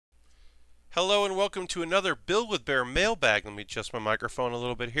Hello and welcome to another BWB Mailbag. Let me adjust my microphone a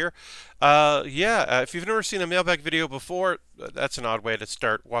little bit here. If you've never seen a mailbag video before, that's an odd way to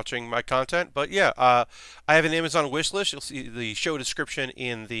start watching my content. But I have an Amazon wish list. You'll see the show description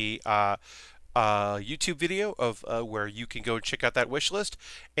in the YouTube video of where you can go check out that wish list.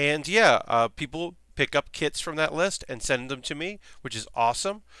 And people pick up kits from that list and send them to me, which is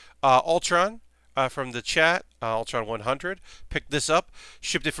awesome. Ultron. From the chat, Ultron 100, picked this up,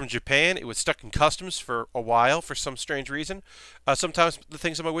 shipped it from Japan. It was stuck in customs for a while for some strange reason. Sometimes the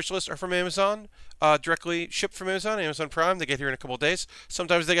things on my wish list are from Amazon, directly shipped from Amazon Prime. They get here in a couple of days.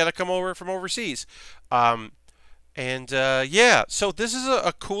 Sometimes they got to come over from overseas. So this is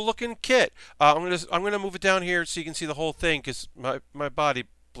a cool looking kit. I'm gonna move it down here so you can see the whole thing because my body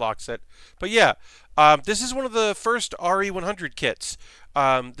blocks it. But this is one of the first RE100 kits.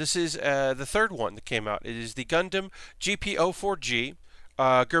 This is the third one that came out. It is the Gundam GP04G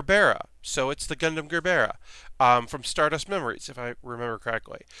Gerbera. So it's the Gundam Gerbera from Stardust Memories, if I remember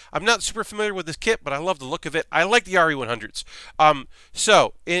correctly. I'm not super familiar with this kit, but I love the look of it. I like the RE100s.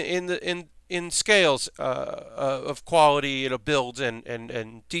 In scales of quality, builds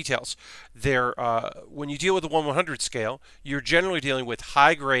and details, when you deal with the 1/100 scale, you're generally dealing with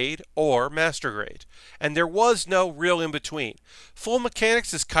high grade or master grade, and there was no real in between. Full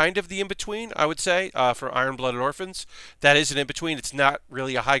Mechanics is kind of the in between, I would say, for Iron Blooded Orphans. That is an in between. It's not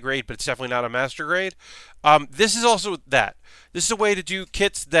really a high grade, but it's definitely not a master grade. This is also that. This is a way to do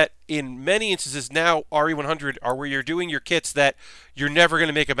kits that, in many instances now, RE100 are where you're doing your kits that you're never going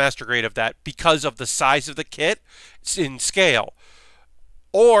to make a master grade of that because of the size of the kit in scale,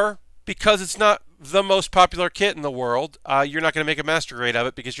 or because it's not the most popular kit in the world. You're not going to make a master grade of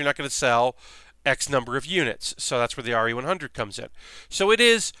it because you're not going to sell X number of units. So that's where the RE100 comes in. So it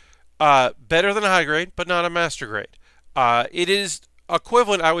is better than a high grade, but not a master grade. It is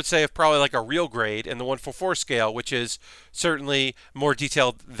equivalent, I would say, of probably like a real grade in the 144 scale, which is certainly more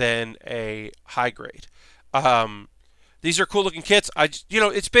detailed than a high grade. These are cool looking kits.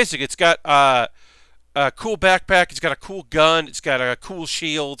 It's basic. It's got a cool backpack. It's got a cool gun. It's got a cool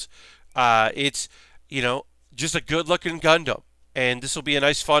shield. It's just a good looking Gundam. And this will be a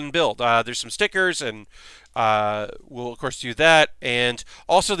nice fun build. There's some stickers, and we'll of course do that. And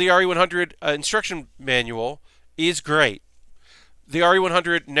also the RE100 instruction manual is great. The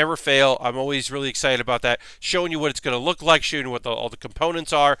RE100 never fail. I'm always really excited about that. Showing you what it's going to look like, showing you what all the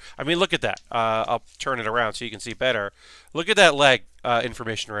components are. I mean, look at that. I'll turn it around so you can see better. Look at that leg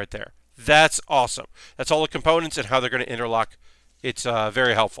information right there. That's awesome. That's all the components and how they're going to interlock. It's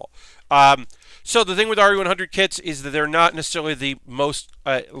very helpful. So the thing with RE100 kits is that they're not necessarily the most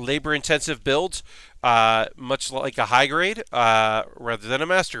labor-intensive builds, much like a high grade rather than a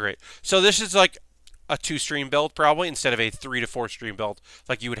master grade. So this is like a 2-stream build probably instead of a 3 to 4 stream build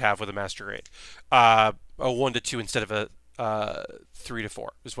like you would have with a master grade. A 1 to 2 instead of a 3 to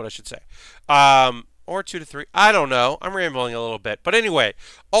 4 is what I should say. Or 2 to 3. I don't know. I'm rambling a little bit. But anyway,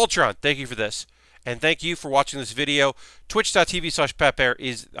 Ultron, thank you for this. And thank you for watching this video. Twitch.tv/PatBear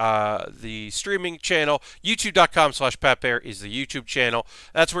is the streaming channel. YouTube.com/PatBear is the YouTube channel.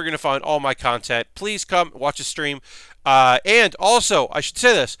 That's where you're going to find all my content. Please come watch the stream. And also, I should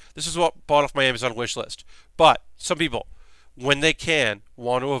say this. This is what bought off my Amazon wish list. But some people, when they can,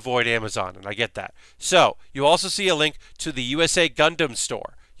 want to avoid Amazon, and I get that. So you also see a link to the USA Gundam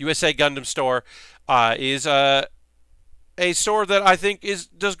store. USA Gundam store is a store that I think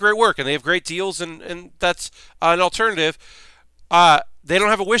does great work, and they have great deals, and that's an alternative. They don't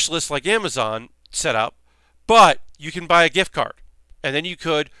have a wish list like Amazon set up, but you can buy a gift card, and then you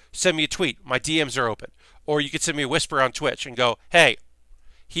could send me a tweet. My DMs are open. Or you could send me a whisper on Twitch and go, hey,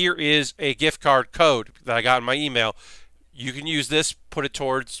 here is a gift card code that I got in my email. You can use this, put it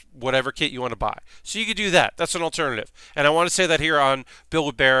towards whatever kit you want to buy. So you could do that. That's an alternative. And I want to say that here on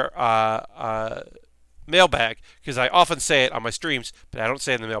BWB Mailbag, because I often say it on my streams, but I don't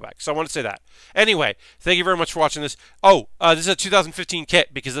say it in the mailbag. So I want to say that. Anyway, thank you very much for watching this. This is a 2015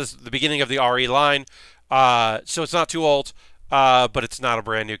 kit because this is the beginning of the RE line. So it's not too old, but it's not a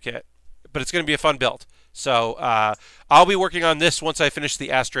brand new kit. But it's going to be a fun build. So I'll be working on this once I finish the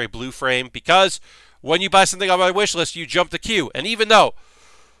Astray Blue frame, because when you buy something on my wish list, you jump the queue. And even though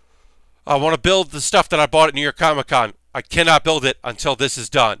I want to build the stuff that I bought at New York Comic Con, I cannot build it until this is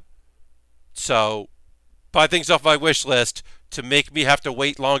done. So buy things off my wish list to make me have to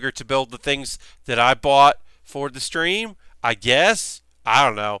wait longer to build the things that I bought for the stream, I guess. I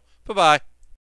don't know. Bye-bye.